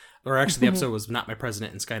wants. Or actually, the episode was Not My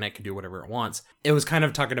President and Skynet could do whatever it wants. It was kind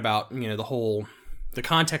of talking about, the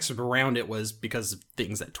context around it was because of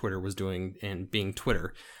things that Twitter was doing and being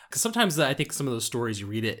Twitter. Because sometimes I think some of those stories, you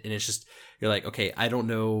read it and it's just, you're like, okay, I don't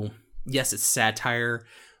know. Yes, it's satire,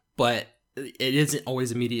 but it isn't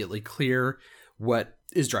always immediately clear what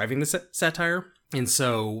is driving the satire. And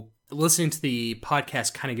so listening to the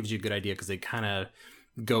podcast kind of gives you a good idea because they kind of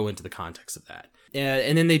go into the context of that.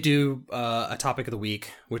 And then they do a topic of the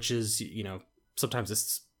week, which is, sometimes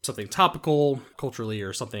it's something topical culturally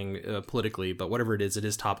or something politically, but whatever it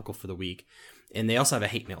is topical for the week. And they also have a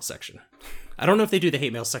hate mail section. I don't know if they do the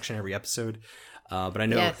hate mail section every episode, but I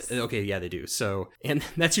know, yes. Okay, yeah, they do. So, and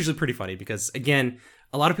that's usually pretty funny because, again,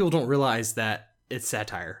 a lot of people don't realize that it's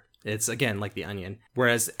satire. It's, again, like The Onion.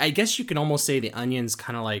 Whereas I guess you can almost say The Onion's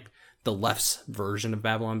kind of like the left's version of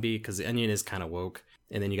Babylon Bee, because The Onion is kind of woke.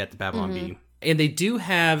 And then you got the Babylon Bee. And they do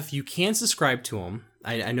have, you can subscribe to them.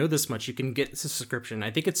 I know this much. You can get a subscription. I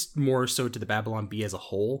think it's more so to the Babylon Bee as a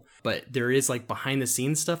whole. But there is like behind the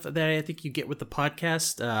scenes stuff that I think you get with the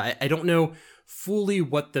podcast. I don't know fully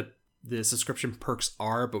what the subscription perks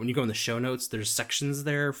are, but when you go in the show notes, there's sections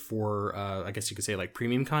there for, I guess you could say like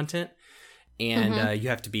premium content. And you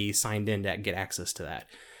have to be signed in to get access to that.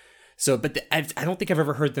 So, but I don't think I've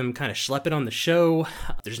ever heard them kind of schlep it on the show.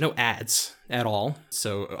 There's no ads at all.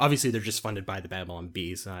 So obviously they're just funded by the Babylon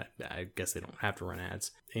Bee. So I guess they don't have to run ads.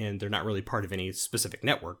 And they're not really part of any specific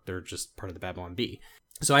network. They're just part of the Babylon Bee.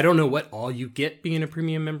 So I don't know what all you get being a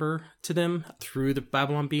premium member to them through the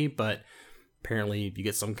Babylon Bee, but apparently you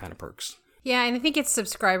get some kind of perks. Yeah, and I think it's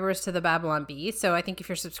subscribers to the Babylon Bee. So I think if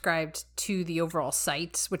you're subscribed to the overall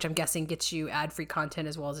site, which I'm guessing gets you ad-free content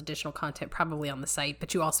as well as additional content probably on the site,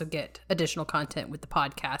 but you also get additional content with the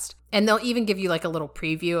podcast. And they'll even give you like a little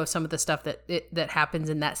preview of some of the stuff that happens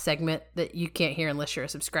in that segment that you can't hear unless you're a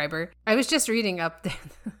subscriber. I was just reading up.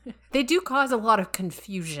 They do cause a lot of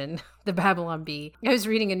confusion, the Babylon Bee. I was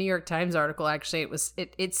reading a New York Times article, actually.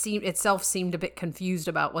 It seemed a bit confused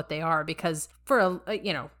about what they are because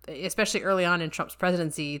especially early on in Trump's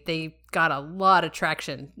presidency, they got a lot of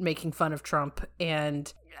traction making fun of Trump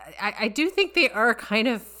and I do think they are kind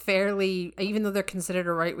of fairly, even though they're considered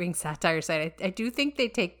a right-wing satire site, I do think they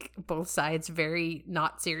take both sides very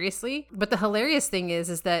not seriously. But the hilarious thing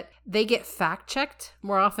is that they get fact-checked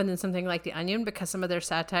more often than something like The Onion, because some of their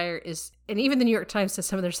satire is, and even the New York Times says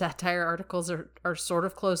some of their satire articles are sort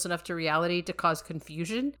of close enough to reality to cause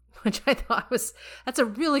confusion, which I thought that's a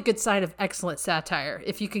really good sign of excellent satire.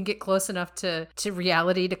 If you can get close enough to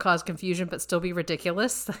reality to cause confusion but still be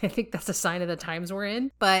ridiculous, I think that's a sign of the times we're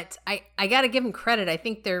in. But I gotta give them credit. I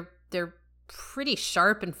think they're pretty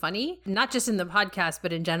sharp and funny, not just in the podcast,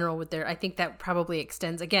 but in general with I think that probably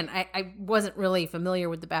extends. Again, I wasn't really familiar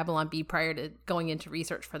with the Babylon Bee prior to going into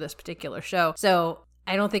research for this particular show. So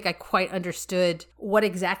I don't think I quite understood what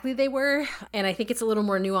exactly they were. And I think it's a little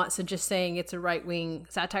more nuanced than just saying it's a right-wing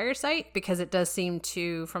satire site, because it does seem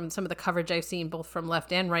to, from some of the coverage I've seen, both from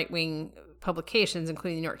left and right-wing publications,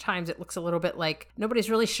 including the New York Times, it looks a little bit like nobody's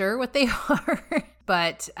really sure what they are.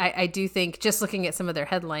 But I do think, just looking at some of their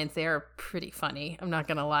headlines, they are pretty funny. I'm not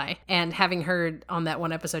going to lie. And having heard on that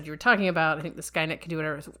one episode you were talking about, I think the Skynet can do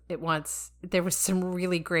whatever it wants, there was some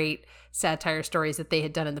really great satire stories that they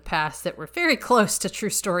had done in the past that were very close to true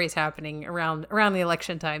stories happening around the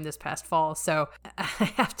election time this past fall. So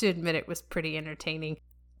I have to admit it was pretty entertaining.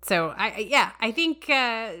 So I think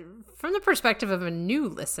from the perspective of a new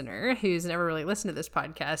listener who's never really listened to this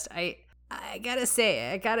podcast, I gotta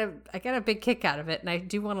say I got a big kick out of it, and I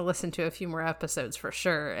do want to listen to a few more episodes for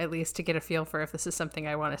sure, at least to get a feel for if this is something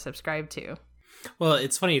I want to subscribe to. Well,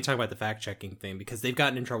 it's funny you talk about the fact-checking thing, because they've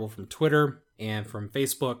gotten in trouble from Twitter and from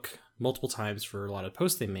Facebook multiple times for a lot of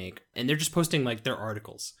posts they make, and they're just posting like their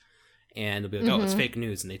articles, and they'll be like, oh, it's fake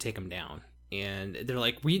news, and they take them down. And they're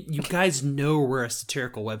like, you guys know we're a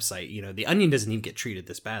satirical website. You know, The Onion doesn't even get treated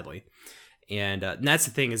this badly. And that's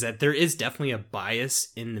the thing, is that there is definitely a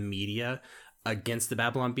bias in the media against the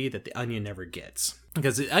Babylon Bee that The Onion never gets.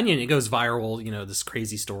 Because The Onion, it goes viral, you know, this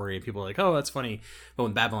crazy story, and people are like, oh, that's funny. But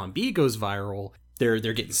when Babylon Bee goes viral, they're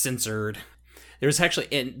getting censored. There's actually,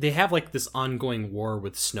 and they have like this ongoing war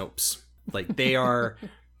with Snopes. Like, they are,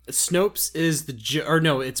 Snopes is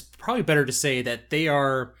it's probably better to say that they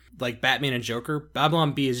are like Batman and Joker.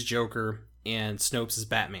 Babylon Bee is Joker, and Snopes is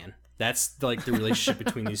Batman. That's like the relationship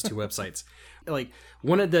between these two websites. Like,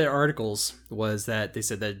 one of the articles was that they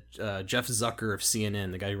said that Jeff Zucker of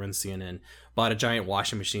CNN, the guy who runs CNN, bought a giant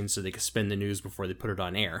washing machine so they could spin the news before they put it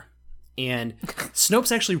on air. And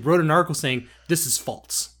Snopes actually wrote an article saying, this is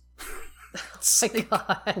false. Oh my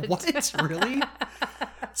God. What? Really?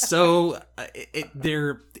 So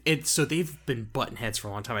so they've been butting heads for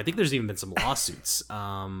a long time. I think there's even been some lawsuits.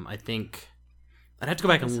 I think I'd have to go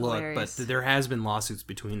back and look, hilarious. But there has been lawsuits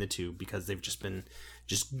between the two because they've just been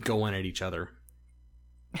going at each other.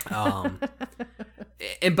 But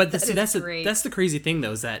that's the crazy thing,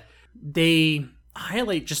 though, is that they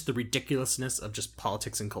highlight just the ridiculousness of just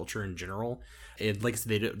politics and culture in general. Like I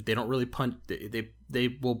said, they don't really punch.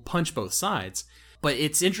 They will punch both sides. But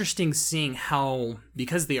it's interesting seeing how,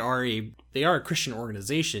 because they are a Christian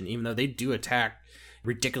organization, even though they do attack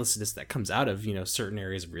ridiculousness that comes out of, you know, certain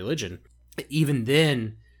areas of religion, even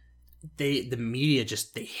then, the media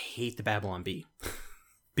they hate the Babylon Bee.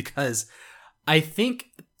 Because I think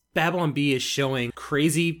Babylon Bee is showing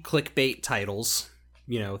crazy clickbait titles,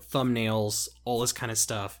 you know, thumbnails, all this kind of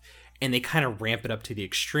stuff, and they kind of ramp it up to the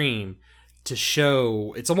extreme to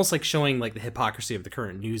show, it's almost like showing like the hypocrisy of the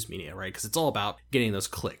current news media, right? Because it's all about getting those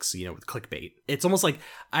clicks, you know, with clickbait. It's almost like,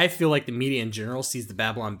 I feel like the media in general sees the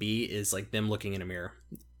Babylon Bee is like them looking in a mirror,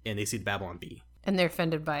 and they see the Babylon Bee. And they're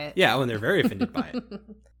offended by it. Yeah, and they're very offended by it.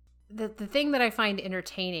 The thing that I find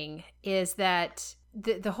entertaining is that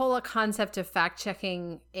the whole concept of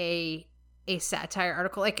fact-checking a satire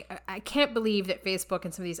article, like, I can't believe that Facebook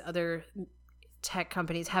and some of these other tech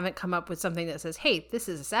companies haven't come up with something that says, hey, this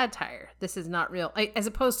is a satire, this is not real, as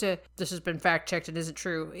opposed to, this has been fact-checked, it isn't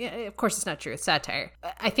true. Yeah, of course it's not true, it's satire.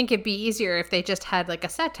 I think it'd be easier if they just had like a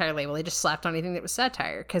satire label. They just slapped on anything that was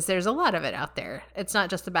satire, because there's a lot of it out there. It's not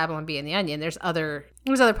just the Babylon Bee and the Onion. There's other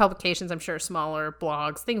publications, I'm sure, smaller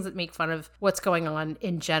blogs, things that make fun of what's going on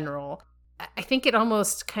in general. I think it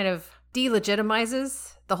almost kind of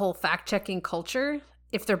delegitimizes the whole fact-checking culture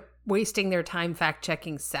if they're wasting their time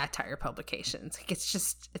fact-checking satire publications. Like,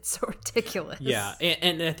 it's so ridiculous. Yeah,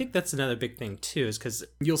 and I think that's another big thing too, is because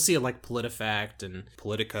you'll see it like PolitiFact and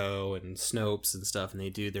Politico and Snopes and stuff, and they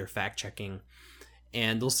do their fact-checking,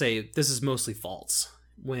 and they'll say this is mostly false,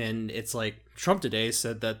 when it's like Trump today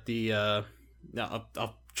said that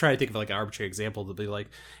I'll try to think of like an arbitrary example. They'll be like,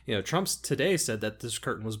 you know, Trump's today said that this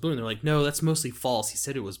curtain was blue, and they're like, no, that's mostly false, he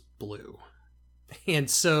said it was blue. And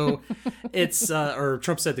so it's or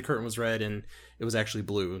Trump said the curtain was red and it was actually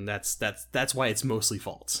blue, and that's why it's mostly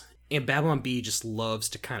false. And Babylon Bee just loves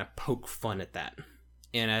to kind of poke fun at that.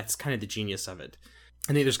 And that's kind of the genius of it.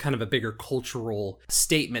 I think there's kind of a bigger cultural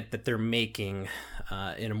statement that they're making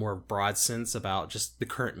in a more broad sense about just the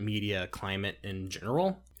current media climate in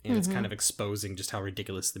general. And it's kind of exposing just how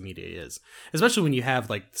ridiculous the media is. Especially when you have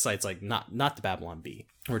like sites like not the Babylon Bee,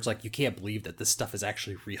 where it's like you can't believe that this stuff is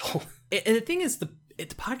actually real. And the thing is, the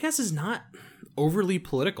podcast is not overly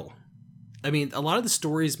political. I mean, a lot of the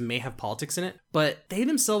stories may have politics in it, but they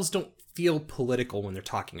themselves don't feel political when they're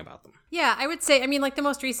talking about them. Yeah, I would say, I mean, like the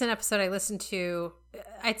most recent episode I listened to,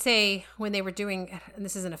 I'd say when they were doing, and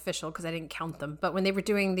this isn't official because I didn't count them, but when they were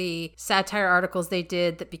doing the satire articles they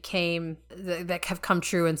did that have come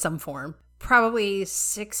true in some form, probably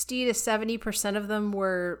 60 to 70% of them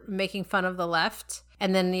were making fun of the left.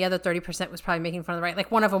 And then the other 30% was probably making fun of the right.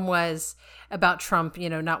 Like one of them was about Trump,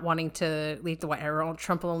 not wanting to leave the White House, or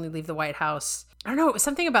Trump will only leave the White House. I don't know. It was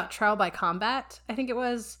something about trial by combat. I think it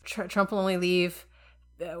was Trump will only leave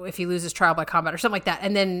if he loses trial by combat or something like that.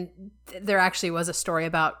 And then there actually was a story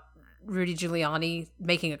about Rudy Giuliani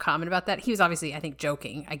making a comment about that. He was obviously, I think,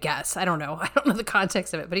 joking, I guess. I don't know. I don't know the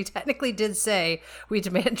context of it, but he technically did say, we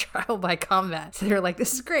demand trial by combat. So they're like,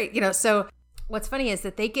 this is great. So what's funny is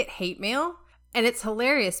that they get hate mail, and it's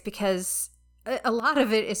hilarious because a lot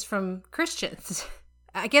of it is from Christians.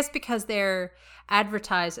 I guess because they're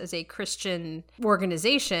advertised as a Christian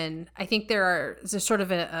organization, I think there's sort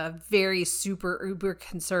of a very super uber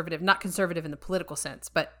conservative, not conservative in the political sense,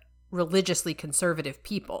 but religiously conservative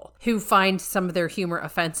people who find some of their humor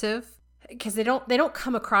offensive because they don't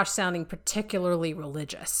come across sounding particularly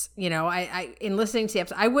religious. I in listening to the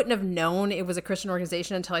episode, I wouldn't have known it was a Christian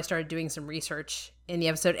organization until I started doing some research in the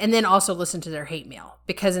episode, and then also listened to their hate mail,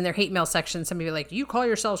 because in their hate mail section, somebody would be like, you call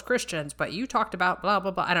yourselves Christians, but you talked about blah,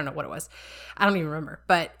 blah, blah. I don't know what it was. I don't even remember.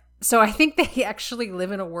 But so I think they actually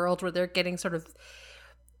live in a world where they're getting sort of,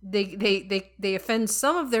 they offend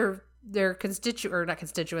some of their not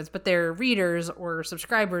constituents, but their readers or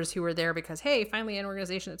subscribers who are there because, hey, finally an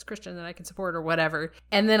organization that's Christian that I can support or whatever.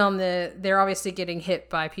 And then they're obviously getting hit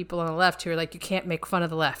by people on the left who are like, you can't make fun of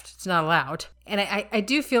the left. It's not allowed. And I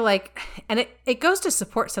do feel like, and it goes to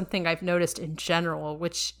support something I've noticed in general,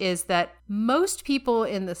 which is that most people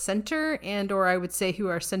in the center or I would say who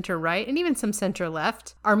are center right and even some center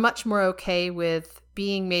left are much more okay with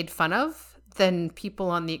being made fun of than people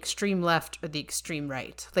on the extreme left or the extreme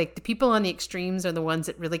right. Like the people on the extremes are the ones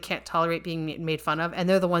that really can't tolerate being made fun of, and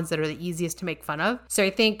they're the ones that are the easiest to make fun of. So I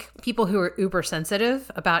think people who are uber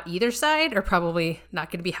sensitive about either side are probably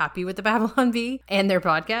not going to be happy with the Babylon Bee and their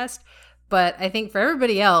podcast. But I think for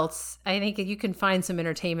everybody else, I think you can find some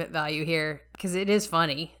entertainment value here because it is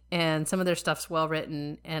funny and some of their stuff's well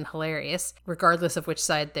written and hilarious, regardless of which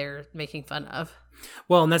side they're making fun of.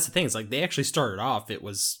 Well, and that's the thing. It's like they actually started off, it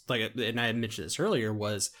was like, and I had mentioned this earlier,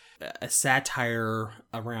 was a satire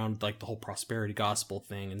around like the whole prosperity gospel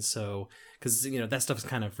thing. And so, because, that stuff is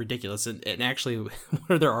kind of ridiculous. And actually, one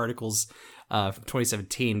of their articles from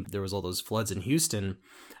 2017, there was all those floods in Houston.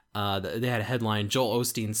 They had a headline, Joel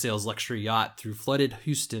Osteen sails luxury yacht through flooded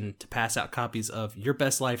Houston to pass out copies of Your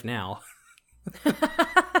Best Life Now.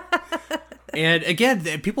 And again,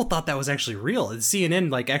 people thought that was actually real. And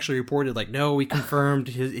CNN actually reported no, we confirmed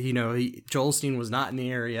Joel Osteen was not in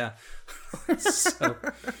the area. So,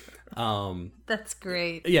 that's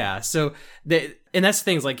great. Yeah. So and that's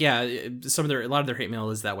things a lot of their hate mail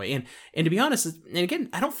is that way. And to be honest, and again,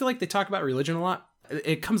 I don't feel like they talk about religion a lot.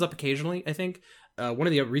 It comes up occasionally, I think. One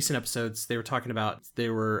of the recent episodes they were talking about,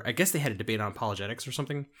 I guess they had a debate on apologetics or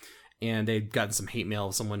something, and they'd gotten some hate mail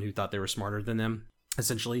of someone who thought they were smarter than them,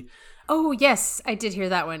 essentially. Oh, yes, I did hear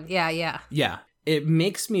that one. Yeah. Yeah. It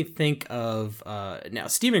makes me think of, now,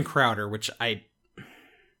 Steven Crowder, which I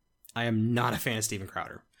am not a fan of Steven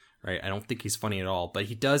Crowder, right? I don't think he's funny at all, but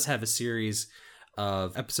he does have a series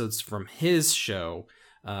of episodes from his show.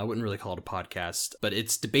 I wouldn't really call it a podcast, but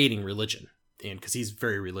it's debating religion, and because he's a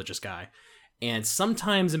very religious guy. And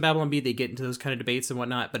sometimes in Babylon Bee, they get into those kind of debates and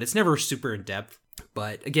whatnot, but it's never super in depth.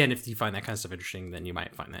 But again, if you find that kind of stuff interesting, then you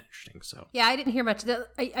might find that interesting. So yeah, I didn't hear much.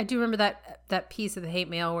 I do remember that piece of the hate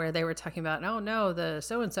mail where they were talking about, oh no, the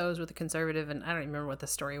so-and-sos with the conservative, and I don't even remember what the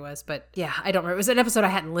story was. But yeah, I don't remember. It was an episode I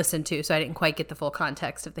hadn't listened to, so I didn't quite get the full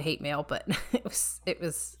context of the hate mail. But it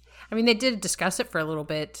was. I mean, they did discuss it for a little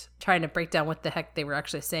bit, trying to break down what the heck they were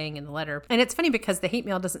actually saying in the letter. And it's funny because the hate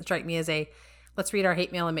mail doesn't strike me as a let's read our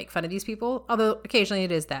hate mail and make fun of these people. Although occasionally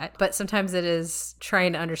it is that. But sometimes it is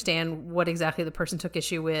trying to understand what exactly the person took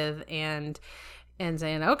issue with and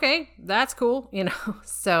saying, okay, that's cool.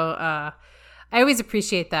 So I always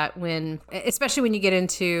appreciate that especially when you get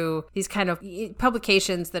into these kind of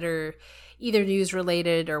publications that are either news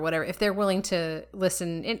related or whatever, if they're willing to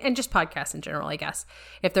listen, and just podcasts in general, I guess,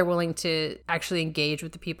 if they're willing to actually engage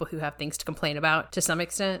with the people who have things to complain about to some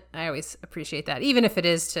extent, I always appreciate that. Even if it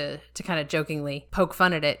is to kind of jokingly poke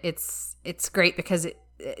fun at it, it's great because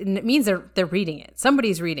it means they're reading it.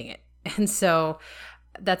 Somebody's reading it. And so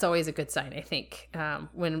that's always a good sign, I think,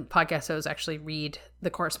 when podcast hosts actually read the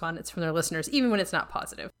correspondence from their listeners, even when it's not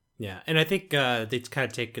positive. Yeah, and I think they kind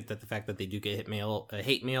of take it that the fact that they do get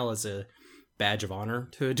hate mail as a badge of honor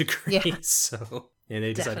to a degree. Yeah. So, and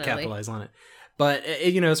they decide to capitalize on it. But,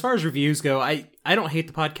 as far as reviews go, I don't hate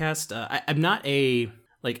the podcast. I'm not I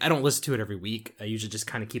don't listen to it every week. I usually just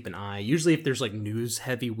kind of keep an eye. Usually if there's news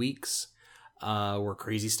heavy weeks, where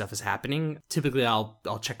crazy stuff is happening, typically I'll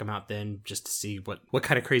check them out then just to see what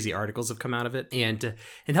kind of crazy articles have come out of it, and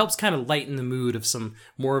it helps kind of lighten the mood of some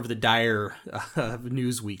more of the dire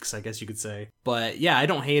news weeks, I guess you could say. But yeah, I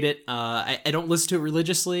don't hate it. I don't listen to it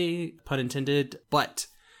religiously, pun intended, but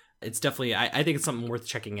it's definitely I think it's something worth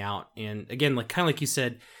checking out. And again, kind of like you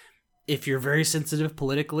said, if you're very sensitive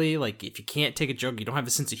politically, if you can't take a joke, you don't have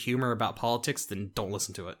a sense of humor about politics, then don't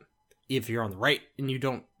listen to it. If you're on the right and you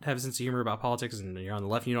don't have a sense of humor about politics, and you're on the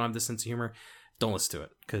left and you don't have this sense of humor, don't listen to it,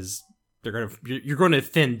 because you're going to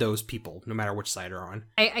offend those people no matter which side you're on.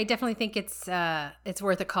 I definitely think it's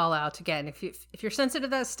worth a call out. Again, if you're sensitive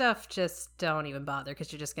to that stuff, just don't even bother,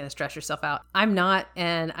 because you're just going to stress yourself out. I'm not,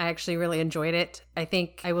 and I actually really enjoyed it. I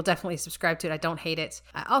think I will definitely subscribe to it. I don't hate it.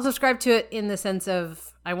 I'll subscribe to it in the sense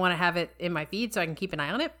of I want to have it in my feed so I can keep an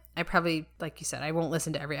eye on it. I probably, like you said, I won't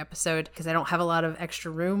listen to every episode because I don't have a lot of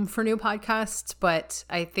extra room for new podcasts, but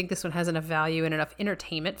I think this one has enough value and enough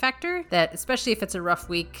entertainment factor that, especially if it's a rough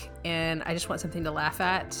week and I just want something to laugh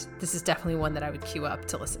at, this is definitely one that I would queue up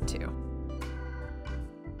to listen to.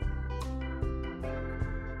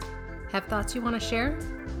 Have thoughts you want to share?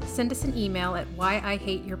 Send us an email at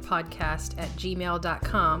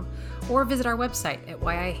whyihateyourpodcast@gmail.com or visit our website at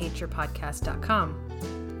whyihateyourpodcast.com.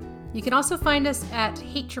 You can also find us at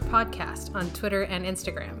Hate Your Podcast on Twitter and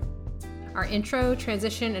Instagram. Our intro,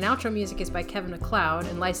 transition, and outro music is by Kevin MacLeod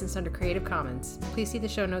and licensed under Creative Commons. Please see the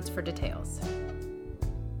show notes for details.